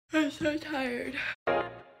I'm so tired.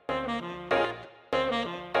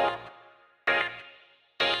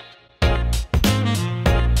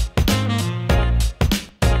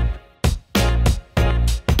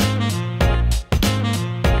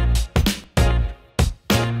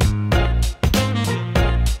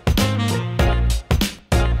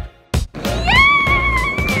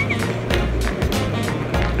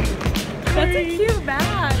 That's a cute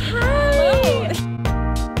bag. Hi.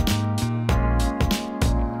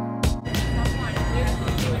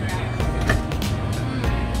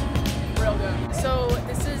 Real good. So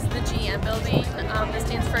this is the GM building. This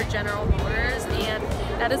stands for General Motors, and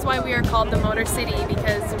that is why we are called the Motor City,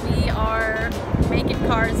 because we are making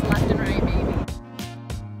cars left and right, baby.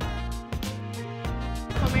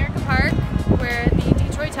 Comerica Park, where the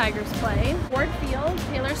Detroit Tigers play. Ford Field,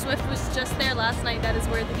 Taylor Swift was just there last night. That is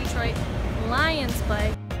where the Detroit Lions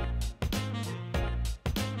play.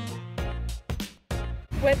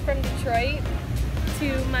 Went from Detroit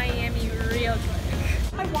to Miami real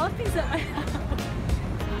quick. I want these at my house.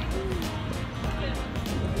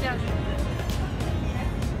 Yeah.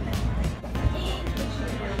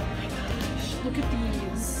 Look at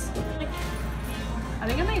these. I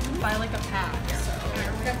think I might buy like a pack. So.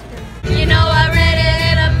 You know I read it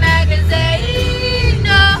in a magazine.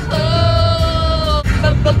 No,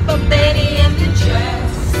 but Betty in the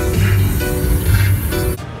dress.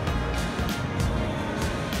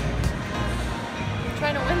 I'm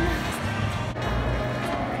trying to win this.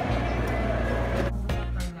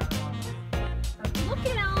 Look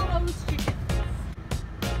at all those chickens.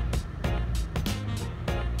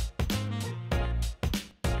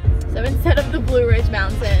 So instead of the Blue Ridge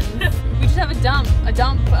Mountains, we just have a dump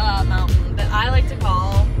mountain that I like to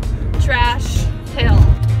call Trash Hill.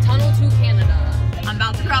 Tunnel to Canada. I'm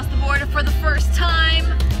about to cross the border for the first time,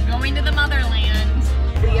 going to the Motherland.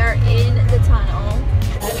 We are in the tunnel.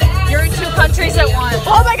 You're in two countries at once.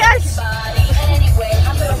 Oh my gosh!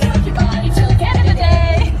 Canada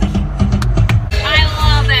Day! I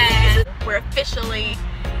love it! We're officially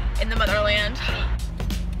in the Motherland.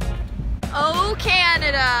 Oh,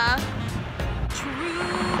 Canada! True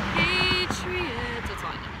patriots. That's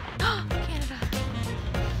all I know. Canada.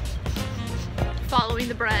 Following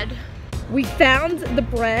the bread. We found the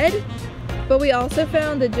bread, but we also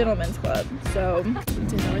found the gentleman's club. So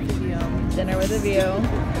Dinner with a view. dinner with a view.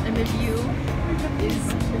 And the view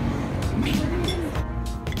is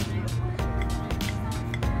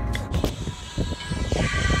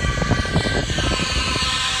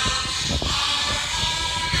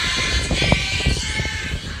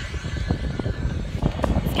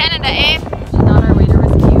Canada, eh? Not our waiter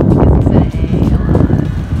was cute because he said a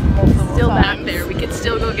lot. Still back there. We could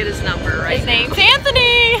still go get his number right His now. name's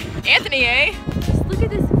Anthony! Anthony, eh? Just look at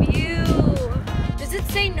this view. Does it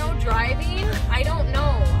say no driving? I don't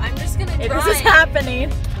know. I'm just gonna drive. This is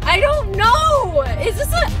happening. I don't know. Is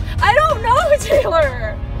this a? I don't know,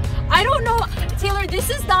 Taylor. I don't know, Taylor. This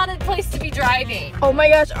is not a place to be driving. Oh my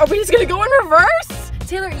gosh, are we just gonna go in reverse?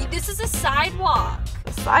 Taylor, this is a sidewalk.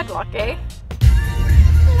 The sidewalk, eh?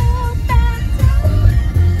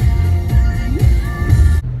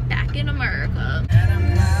 Back in America. And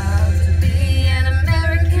I'm proud to be an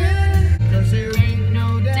American. 'Cause there ain't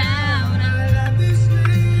no doubt. Love this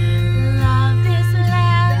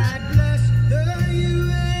land. God bless the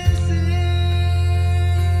USA.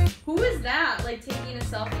 Who is that? Like taking a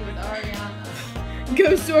selfie with Ariana?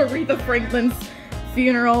 Goes to Aretha Franklin's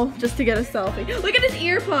funeral just to get a selfie. Look at his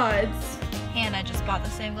ear pods. Hannah just bought the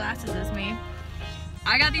same glasses as me.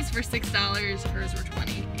 I got these for $6, hers were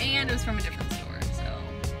 $20, and it was from a different store, so.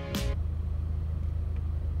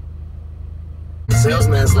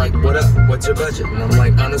 Salesman's like, what up? What's your budget? And I'm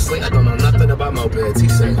like, honestly, I don't know nothing about mopeds. He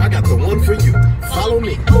said, I got the one for you. Follow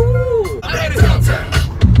me. Ooh, I'm headed downtown.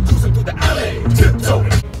 Cruising through the alley,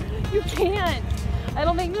 tiptoeing. You can't. I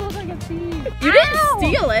don't make me look like a thief. You didn't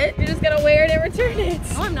steal it. You're just gonna wear it and return it.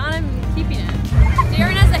 No, I'm not. I'm keeping it.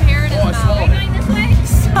 Darren has a hair in his mouth. Are we going this way?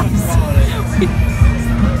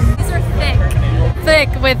 These are thick. Thick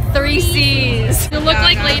with 3 C's. You look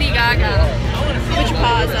like Lady Gaga.